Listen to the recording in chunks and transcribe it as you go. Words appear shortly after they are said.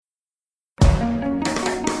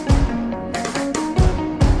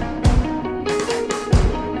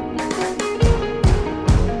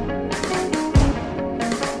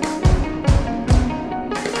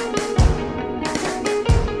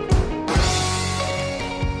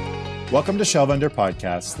Welcome to Shelvender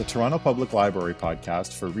Podcasts, the Toronto Public Library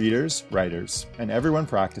podcast for readers, writers, and everyone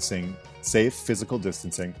practicing safe physical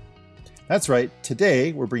distancing. That's right,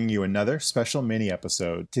 today we're bringing you another special mini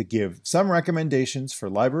episode to give some recommendations for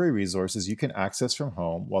library resources you can access from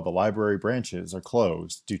home while the library branches are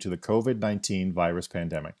closed due to the COVID-19 virus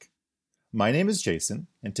pandemic. My name is Jason,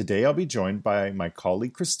 and today I'll be joined by my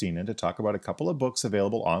colleague Christina to talk about a couple of books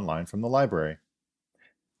available online from the library.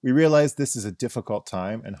 We realize this is a difficult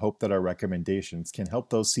time and hope that our recommendations can help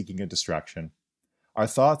those seeking a distraction. Our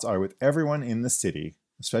thoughts are with everyone in the city,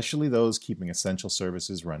 especially those keeping essential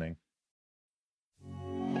services running.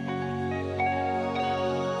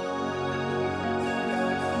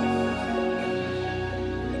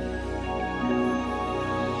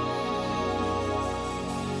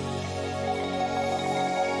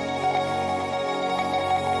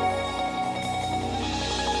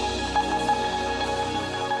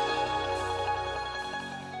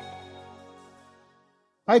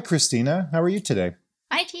 Hi, Christina. How are you today?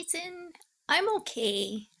 Hi, Jason. I'm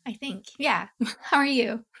okay, I think. Yeah. How are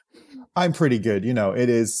you? I'm pretty good.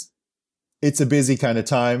 It's a busy kind of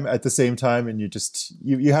time at the same time, and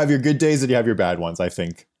you have your good days and you have your bad ones, I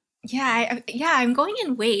think. Yeah, I'm going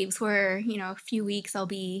in waves where, a few weeks I'll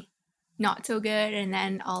be not so good and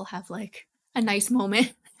then I'll have like a nice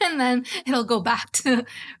moment and then it'll go back to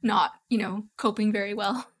not, coping very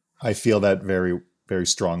well. I feel that very very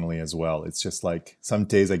strongly as well. It's just like some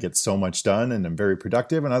days I get so much done and I'm very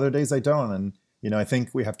productive and other days I don't. And, I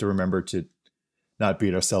think we have to remember to not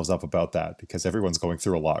beat ourselves up about that because everyone's going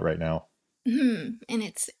through a lot right now. Mm-hmm. And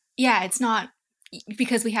it's not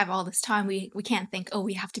because we have all this time. We can't think, oh,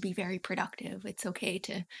 we have to be very productive. It's okay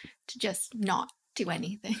to just not do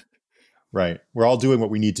anything. Right. We're all doing what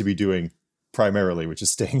we need to be doing primarily, which is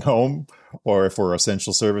staying home. Or if we're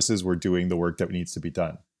essential services, we're doing the work that needs to be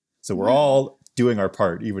done. So we're all doing our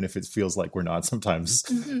part, even if it feels like we're not sometimes.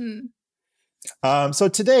 Mm-hmm. So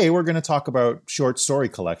today we're going to talk about short story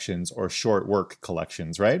collections or short work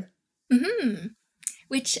collections, right? Mm-hmm.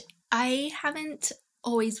 Which I haven't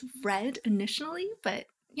always read initially, but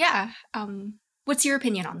yeah. What's your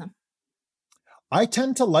opinion on them? I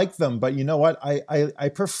tend to like them, but you know what? I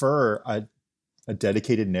prefer a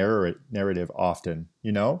dedicated narrative often,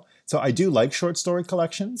 So I do like short story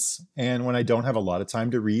collections. And when I don't have a lot of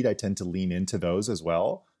time to read, I tend to lean into those as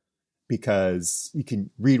well, because you can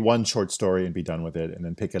read one short story and be done with it and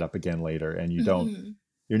then pick it up again later. And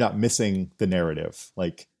you're not missing the narrative.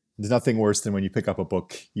 Like there's nothing worse than when you pick up a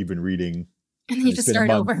book you've been reading. And you just start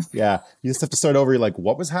over. Yeah. You just have to start over. You're like,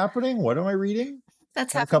 what was happening? What am I reading?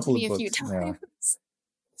 That's happened to me a few times. Yeah.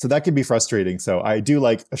 So that can be frustrating. So I do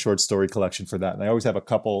like a short story collection for that. And I always have a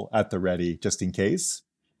couple at the ready just in case,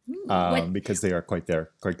 because they are quite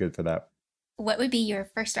good for that. What would be your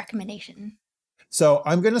first recommendation? So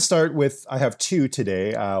I'm going to start with, I have two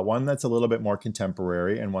today, one that's a little bit more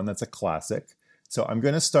contemporary and one that's a classic. So I'm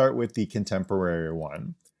going to start with the contemporary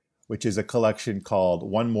one, which is a collection called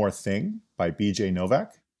One More Thing by B.J.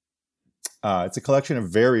 Novak. It's a collection of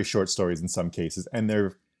very short stories in some cases, and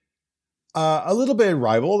they're a little bit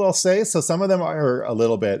ribald, I'll say. So some of them are a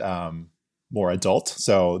little bit more adult.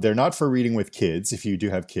 So they're not for reading with kids if you do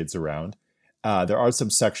have kids around. There are some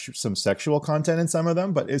sexual content in some of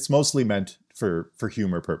them, but it's mostly meant for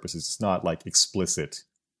humor purposes. It's not like explicit,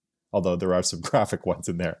 although there are some graphic ones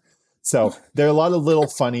in there. So there are a lot of little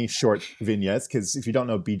funny short vignettes, because if you don't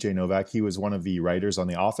know B.J. Novak, he was one of the writers on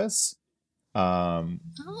The Office,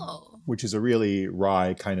 which is a really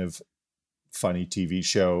wry kind of funny TV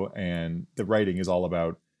show, and the writing is all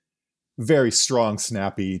about very strong,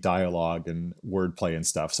 snappy dialogue and wordplay and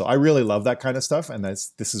stuff. So I really love that kind of stuff, and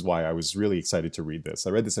this is why I was really excited to read this. I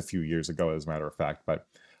read this a few years ago, as a matter of fact, but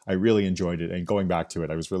I really enjoyed it. And going back to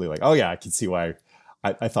it, I was really like, oh yeah, I can see why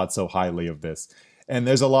I thought so highly of this. And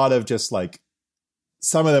there's a lot of just like,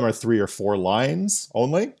 some of them are 3 or 4 lines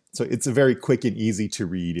only. So it's a very quick and easy to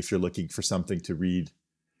read if you're looking for something to read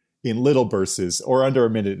in little bursts or under a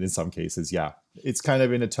minute in some cases. Yeah. It's kind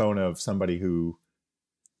of in a tone of somebody who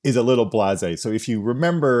is a little blasé. So if you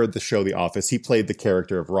remember the show The Office, he played the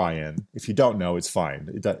character of Ryan. If you don't know, it's fine,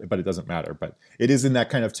 but it doesn't matter. But it is in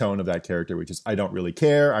that kind of tone of that character, which is, I don't really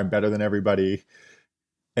care, I'm better than everybody.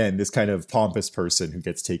 And this kind of pompous person who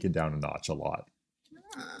gets taken down a notch a lot.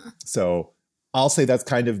 So I'll say that's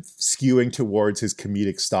kind of skewing towards his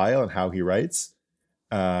comedic style and how he writes.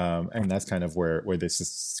 And that's kind of where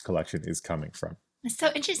this collection is coming from. It's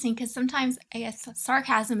so interesting because sometimes I guess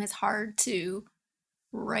sarcasm is hard to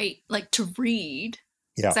write, like to read.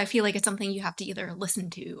 Yeah. Because I feel like it's something you have to either listen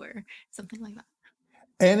to or something like that.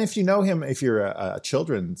 And if you know him, if you're a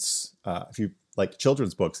children's, if you like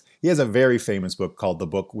children's books. He has a very famous book called The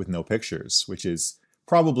Book with No Pictures, which is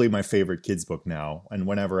probably my favorite kids book now. And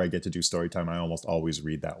whenever I get to do story time, I almost always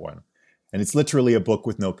read that one. And it's literally a book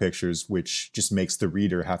with no pictures, which just makes the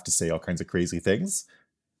reader have to say all kinds of crazy things.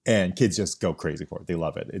 And kids just go crazy for it. They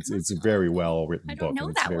love it. It's a very well written book, and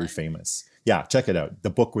it's very famous. Yeah, check it out. The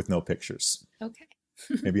Book with No Pictures. Okay.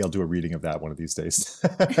 Maybe I'll do a reading of that one of these days.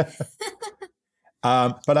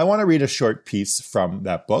 But I want to read a short piece from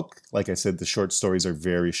that book. Like I said, the short stories are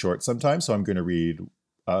very short sometimes, so I'm going to read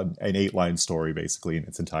an 8-line story basically in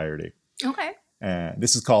its entirety. Okay.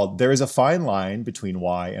 This is called There is a Fine Line Between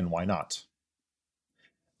Why and Why Not.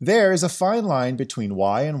 There is a fine line between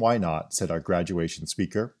why and why not, said our graduation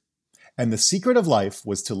speaker. And the secret of life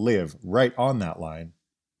was to live right on that line.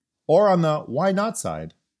 Or on the why not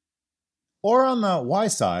side. Or on the why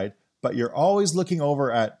side, but you're always looking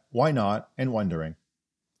over at why not and wondering.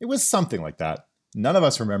 It was something like that. None of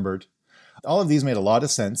us remembered. All of these made a lot of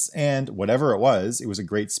sense, and whatever it was a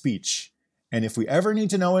great speech. And if we ever need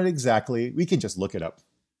to know it exactly, we can just look it up.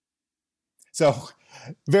 So,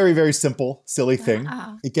 very, very simple, silly thing.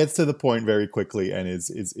 Wow. It gets to the point very quickly and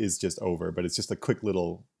is just over, but it's just a quick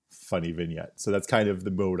little funny vignette. So that's kind of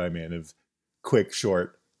the mode I'm in, of quick,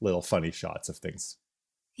 short, little funny shots of things.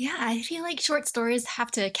 Yeah, I feel like short stories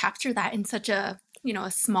have to capture that in such a,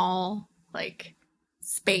 a small, like,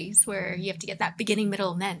 space where you have to get that beginning,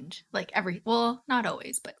 middle, and end. Like well, not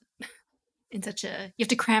always, but in such you have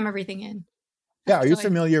to cram everything in. Yeah, are you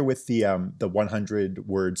familiar with the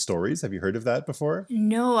 100-word stories? Have you heard of that before?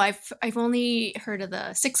 No, I've only heard of the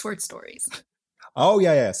 6-word stories. Oh,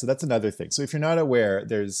 yeah. So that's another thing. So if you're not aware,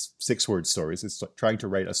 there's 6-word stories. It's trying to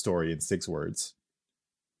write a story in 6 words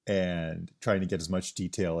and trying to get as much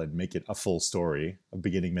detail and make it a full story, a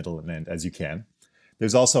beginning, middle, and end as you can.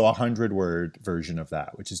 There's also a 100-word version of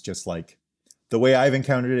that, which is just like, the way I've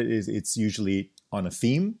encountered it is it's usually on a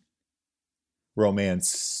theme.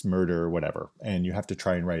 Romance, murder, whatever. And you have to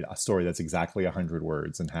try and write a story that's exactly 100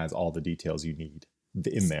 words and has all the details you need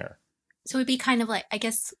in there. So it'd be kind of like, I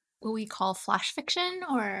guess, what we call flash fiction,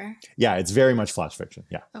 or? Yeah, it's very much flash fiction.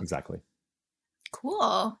 Yeah, okay. Exactly.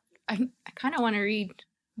 Cool. I kind of want to read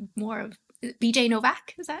more of BJ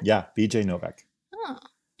Novak, is that? Yeah, BJ Novak. Oh,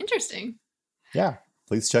 interesting. Yeah,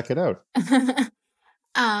 please check it out.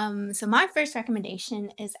 So my first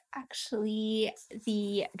recommendation is actually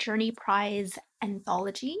the Journey Prize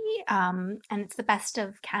anthology, and it's the best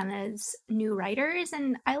of Canada's new writers.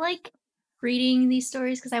 And I like reading these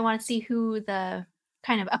stories because I want to see who the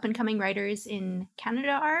kind of up-and-coming writers in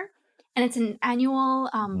Canada are. And it's an annual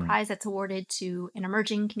prize that's awarded to an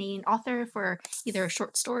emerging Canadian author for either a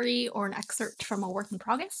short story or an excerpt from a work in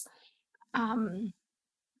progress.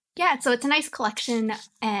 Yeah, so it's a nice collection,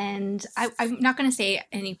 and I'm not going to say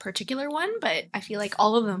any particular one, but I feel like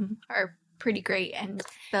all of them are pretty great. And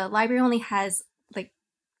the library only has, like,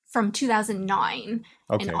 from 2009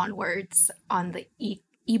 and onwards on the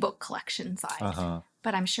ebook collection side. Uh-huh.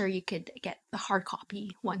 But I'm sure you could get the hard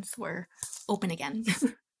copy once we're open again.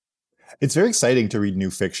 It's very exciting to read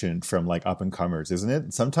new fiction from, like, up-and-comers, isn't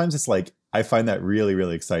it? Sometimes it's like, I find that really,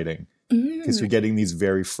 really exciting. Because you're getting these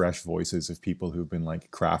very fresh voices of people who've been,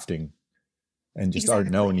 like, crafting and just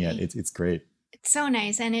aren't known yet. It's great. It's so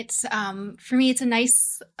nice. And it's, for me, it's a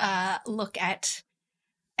nice look at,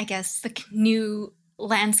 I guess, the new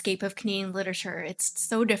landscape of Canadian literature. It's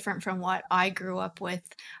so different from what I grew up with.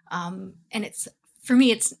 And for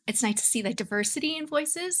me, it's nice to see the diversity in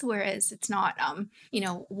voices, whereas it's not,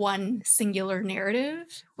 one singular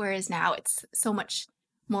narrative. Whereas now it's so much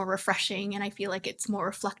more refreshing, and I feel like it's more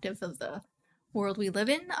reflective of the world we live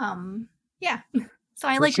in. Yeah, so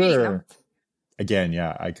I like reading them. Again,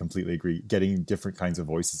 yeah, I completely agree. Getting different kinds of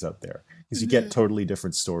voices out there, because you get totally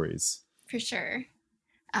different stories. For sure.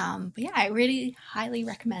 But yeah, I really highly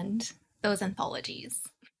recommend those anthologies.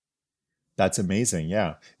 That's amazing.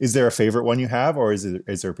 Yeah. Is there a favorite one you have, or is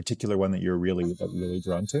there a particular one that you're really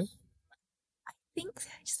drawn to? I think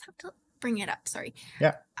I just have to bring it up. Sorry.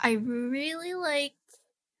 Yeah. I really like,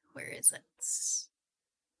 where is it?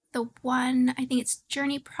 The one, I think it's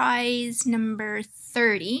Journey Prize number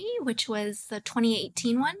 30, which was the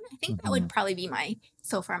 2018 one. I think that would probably be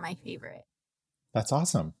so far my favorite. That's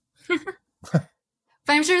awesome. But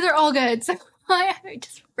I'm sure they're all good, so I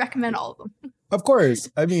just recommend all of them. Of course.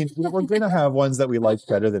 I mean, we're going to have ones that we like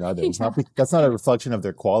better than others. Yeah. That's not a reflection of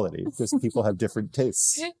their quality. It's just people have different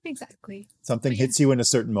tastes. Exactly. Something hits you in a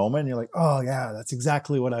certain moment, and you're like, oh, yeah, that's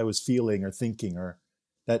exactly what I was feeling or thinking, or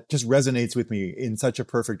that just resonates with me in such a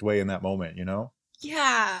perfect way in that moment, you know?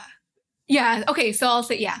 Yeah. Yeah. Okay, so I'll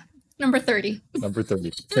say, number 30. Number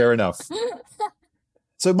 30. Fair enough.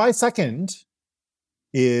 So my second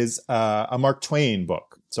is a Mark Twain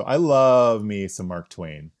book. So I love me some Mark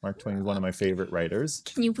Twain. Mark Twain is one of my favorite writers.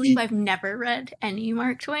 Can you believe I've never read any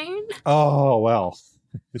Mark Twain? Oh, well,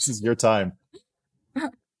 this is your time.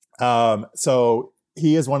 So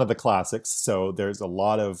he is one of the classics. So there's a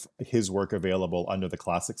lot of his work available under the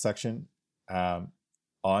classic section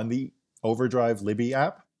on the Overdrive Libby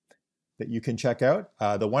app that you can check out.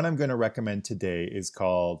 The one I'm going to recommend today is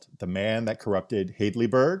called The Man That Corrupted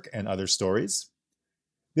Hadleyburg and Other Stories.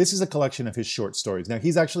 This is a collection of his short stories. Now,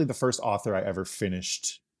 he's actually the first author I ever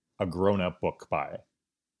finished a grown-up book by.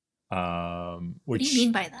 What do you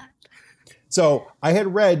mean by that? So I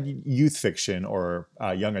had read youth fiction or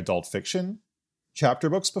young adult fiction chapter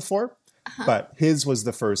books before, but his was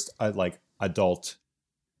the first adult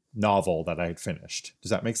novel that I had finished.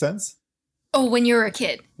 Does that make sense? Oh, when you were a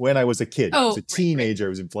kid. When I was a kid. Oh, I was a teenager. I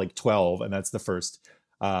was like 12, and that's the first.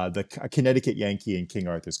 The Connecticut Yankee in King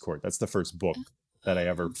Arthur's Court. That's the first book that I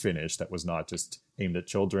ever finished that was not just aimed at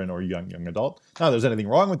children or young adult. Not there's anything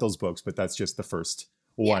wrong with those books, but that's just the first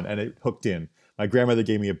one, and it hooked in. My grandmother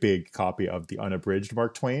gave me a big copy of the unabridged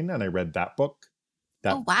Mark Twain, and I read that book,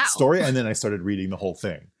 story, and then I started reading the whole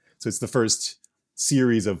thing. So it's the first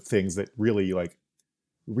series of things that really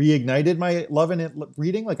reignited my love in it,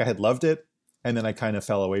 reading. I had loved it, and then I kind of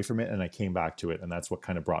fell away from it, and I came back to it, and that's what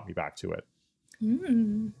kind of brought me back to it.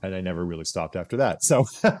 And I never really stopped after that. So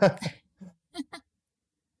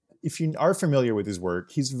if you are familiar with his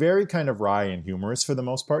work, he's very kind of wry and humorous for the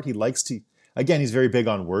most part. He likes to, again, he's very big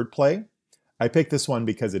on wordplay. I picked this one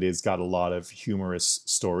because it has got a lot of humorous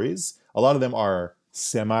stories. A lot of them are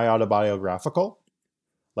semi-autobiographical.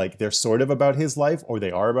 They're sort of about his life, or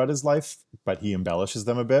they are about his life, but he embellishes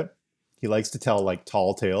them a bit. He likes to tell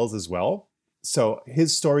tall tales as well. So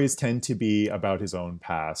his stories tend to be about his own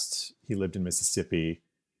past. He lived in Mississippi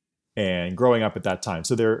and growing up at that time.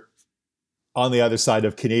 So they're on the other side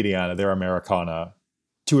of Canadiana, they're Americana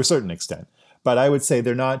to a certain extent. But I would say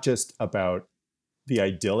they're not just about the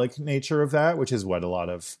idyllic nature of that, which is what a lot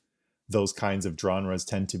of those kinds of genres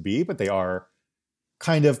tend to be, but they are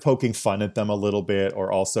kind of poking fun at them a little bit,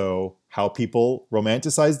 or also how people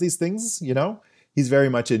romanticize these things, He's very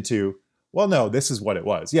much into, well, no, this is what it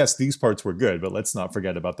was. Yes, these parts were good, but let's not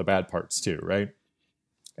forget about the bad parts too, right?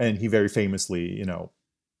 And he very famously,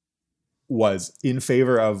 was in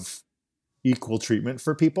favor of equal treatment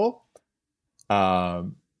for people.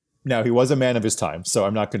 Now, he was a man of his time, so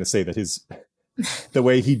I'm not going to say that the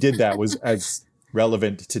way he did that was as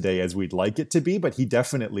relevant today as we'd like it to be, but he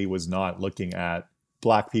definitely was not looking at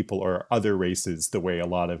Black people or other races the way a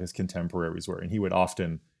lot of his contemporaries were. And he would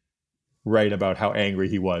often write about how angry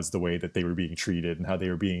he was the way that they were being treated and how they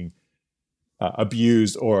were being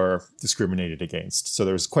abused or discriminated against. So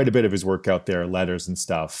there's quite a bit of his work out there, letters and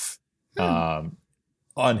stuff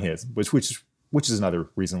on his, which is another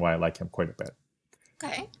reason why I like him quite a bit.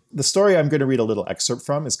 Okay. The story I'm going to read a little excerpt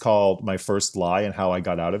from is called My First Lie and How I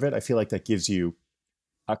Got Out of It. I feel like that gives you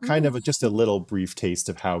a kind of just a little brief taste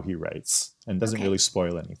of how he writes and doesn't really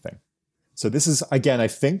spoil anything. So this is, again, I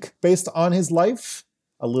think based on his life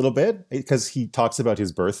a little bit, because he talks about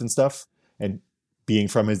his birth and stuff and being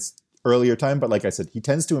from his earlier time. But like I said, he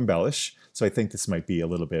tends to embellish. So I think this might be a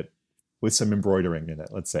little bit with some embroidering in it,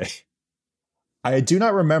 let's say. I do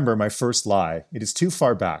not remember my first lie. It is too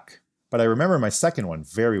far back. But I remember my second one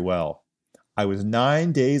very well. I was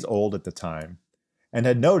 9 days old at the time and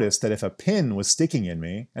had noticed that if a pin was sticking in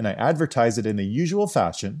me and I advertised it in the usual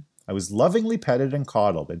fashion, I was lovingly petted and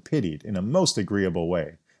coddled and pitied in a most agreeable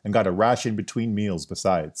way and got a ration between meals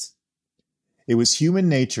besides. It was human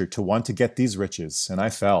nature to want to get these riches, and I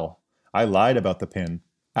fell. I lied about the pin,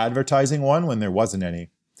 advertising one when there wasn't any.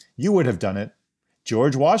 You would have done it.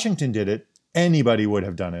 George Washington did it. Anybody would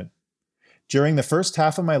have done it. During the first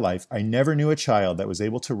half of my life, I never knew a child that was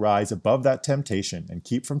able to rise above that temptation and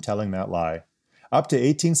keep from telling that lie. Up to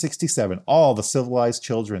 1867, all the civilized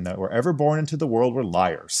children that were ever born into the world were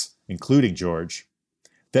liars, including George.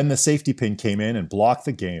 Then the safety pin came in and blocked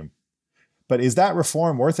the game. But is that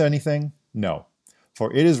reform worth anything? No,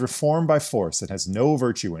 for it is reform by force and has no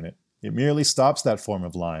virtue in it. It merely stops that form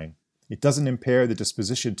of lying. It doesn't impair the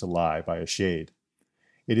disposition to lie by a shade.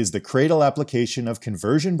 It is the cradle application of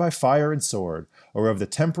conversion by fire and sword, or of the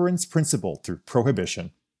temperance principle through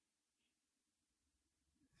prohibition.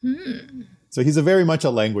 So he's a very much a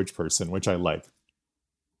language person, which I like.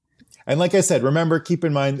 And like I said, remember, keep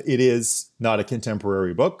in mind, it is not a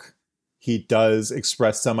contemporary book. He does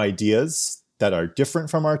express some ideas that are different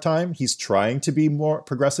from our time. He's trying to be more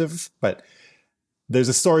progressive, but there's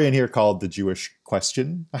a story in here called The Jewish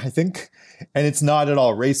Question, I think. And it's not at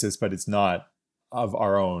all racist, but it's not of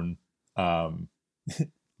our own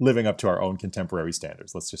living up to our own contemporary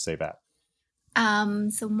standards. Let's just say that.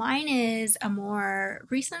 So mine is a more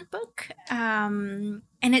recent book, and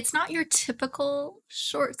it's not your typical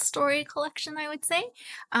short story collection, I would say.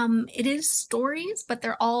 It is stories, but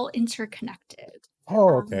they're all interconnected.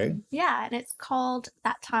 Oh, okay. Yeah, and it's called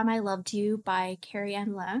That Time I Loved You by Carrie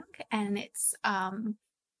Ann Leung, and it's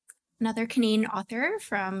another Canadian author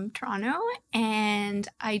from Toronto, and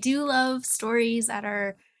I do love stories that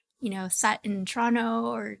are set in Toronto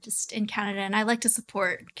or just in Canada. And I like to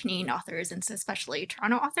support Canadian authors and especially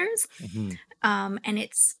Toronto authors. Mm-hmm. And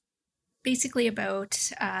it's basically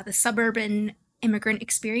about the suburban immigrant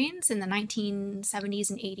experience in the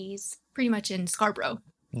 1970s and 80s, pretty much in Scarborough,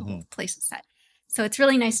 the whole place is set. So it's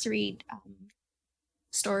really nice to read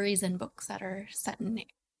stories and books that are set in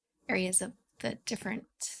areas of the different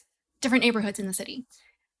neighborhoods in the city.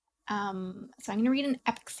 So I'm going to read an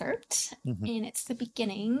excerpt, and it's the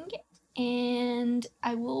beginning, and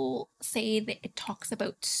I will say that it talks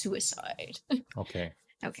about suicide. Okay.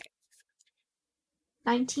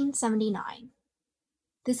 1979.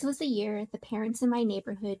 This was the year the parents in my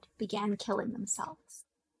neighborhood began killing themselves.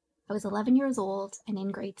 I was 11 years old and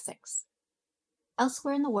in grade 6.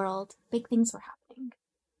 Elsewhere in the world, big things were happening.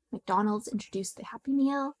 McDonald's introduced the Happy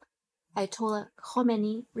Meal, Ayatollah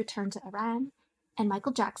Khomeini returned to Iran, and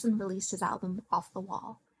Michael Jackson released his album Off the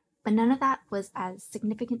Wall. But none of that was as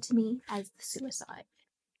significant to me as the suicide.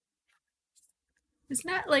 Isn't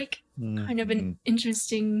that kind of an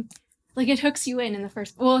interesting, it hooks you in the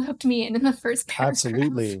first, it hooked me in the first paragraph.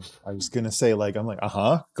 Absolutely. I was going to say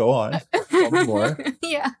go on. Tell me more.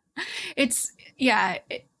 Yeah.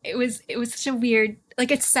 It was such a weird,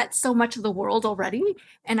 it set so much of the world already.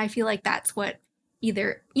 And I feel like that's what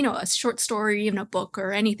either, a short story in a book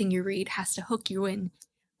or anything you read has to hook you in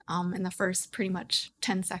the first pretty much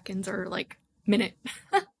 10 seconds or minute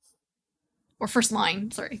or first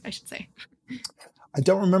line. Sorry, I should say. I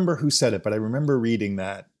don't remember who said it, but I remember reading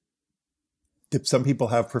that some people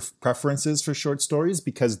have preferences for short stories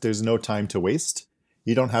because there's no time to waste.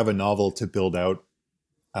 You don't have a novel to build out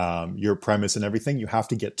your premise and everything. You have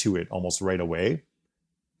to get to it almost right away.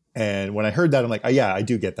 And when I heard that, I'm like, oh, yeah, I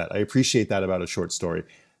do get that. I appreciate that about a short story.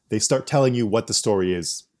 They start telling you what the story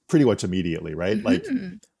is pretty much immediately, right?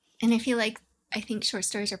 Mm-hmm. And I think short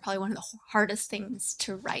stories are probably one of the hardest things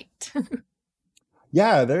to write.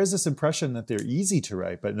 Yeah, there is this impression that they're easy to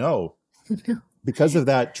write, but no. Because of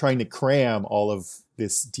that, trying to cram all of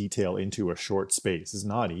this detail into a short space is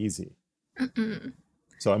not easy. Mm-mm.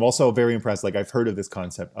 So I'm also very impressed. I've heard of this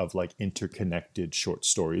concept of interconnected short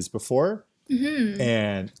stories before. Mm-hmm.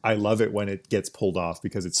 And I love it when it gets pulled off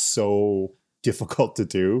because it's so difficult to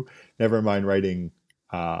do. Never mind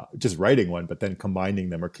just writing one, but then combining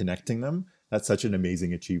them or connecting them. That's such an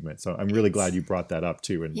amazing achievement. So I'm really glad you brought that up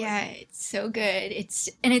too. And yeah, it's so good.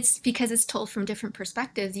 It's because it's told from different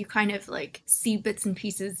perspectives. You kind of see bits and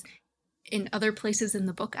pieces in other places in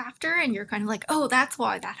the book after, and you're kind of oh, that's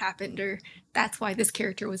why that happened, or that's why this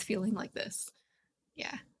character was feeling like this.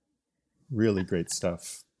 Yeah. Really great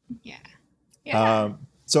stuff. Yeah.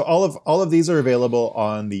 So all of these are available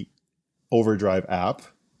on the Overdrive app,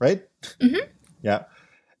 right? Mm-hmm. Yeah.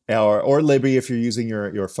 Or Libby if you're using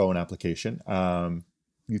your phone application.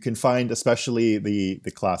 You can find especially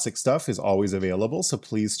the classic stuff is always available, so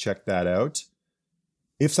please check that out.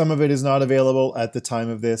 If some of it is not available at the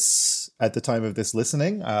time of this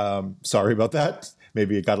listening, sorry about that.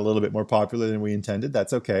 Maybe it got a little bit more popular than we intended.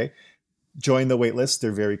 That's okay. Join the waitlist.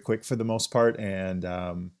 They're very quick for the most part,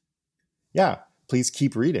 and please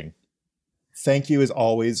keep reading. Thank you as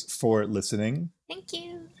always for listening. Thank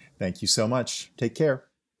you. Thank you so much. Take care.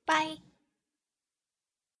 Bye.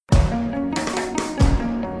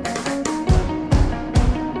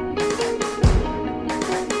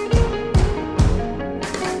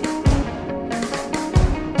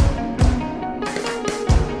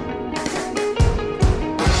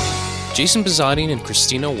 Jason Bazadian and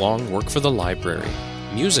Christina Wong work for the library.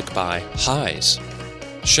 Music by Highs.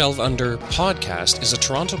 Shelve Under Podcast is a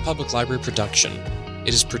Toronto Public Library production.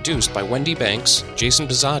 It is produced by Wendy Banks, Jason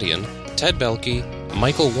Bazadian, Ted Belke,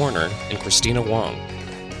 Michael Warner, and Christina Wong,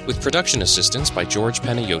 with production assistance by George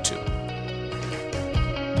Panayotu.